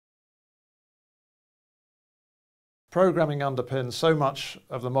Programming underpins so much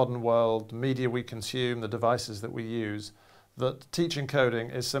of the modern world, the media we consume, the devices that we use, that teaching coding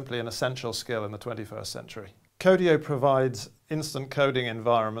is simply an essential skill in the 21st century. Codio provides instant coding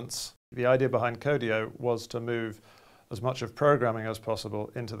environments. The idea behind Codio was to move as much of programming as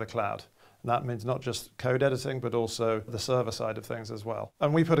possible into the cloud. And that means not just code editing, but also the server side of things as well.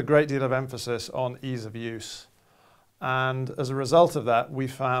 And we put a great deal of emphasis on ease of use. And as a result of that, we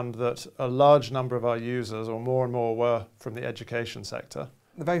found that a large number of our users, or more and more, were from the education sector.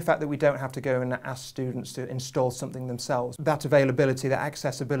 The very fact that we don't have to go and ask students to install something themselves, that availability, that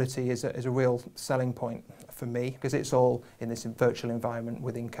accessibility is a real selling point for me, because it's all in this virtual environment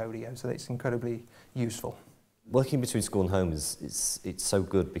within Codio, so it's incredibly useful. Working between school and home it's so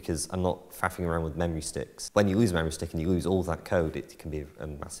good because I'm not faffing around with memory sticks. When you lose a memory stick and you lose all that code, it can be a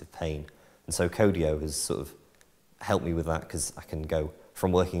massive pain. And so Codio has sort of helped me with that, because I can go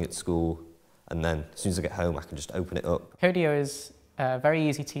from working at school and then as soon as I get home I can just open it up. Codio is very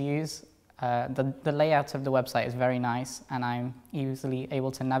easy to use. The layout of the website is very nice and I'm easily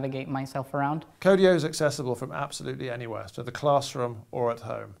able to navigate myself around. Codio is accessible from absolutely anywhere, to the classroom or at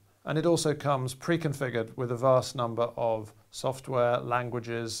home. And it also comes pre-configured with a vast number of software,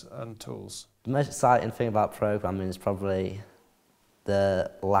 languages and tools. The most exciting thing about programming is probably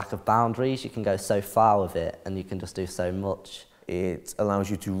the lack of boundaries. You can go so far with it and you can just do so much. It allows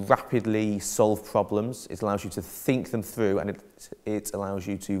you to rapidly solve problems, it allows you to think them through, and it allows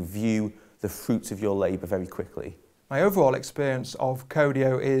you to view the fruits of your labour very quickly. My overall experience of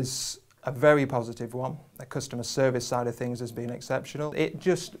Codio is a very positive one. The customer service side of things has been exceptional. It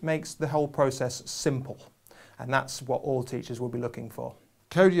just makes the whole process simple, and that's what all teachers will be looking for.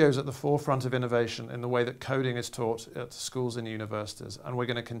 Codio is at the forefront of innovation in the way that coding is taught at schools and universities, and we're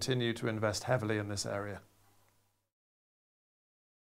going to continue to invest heavily in this area.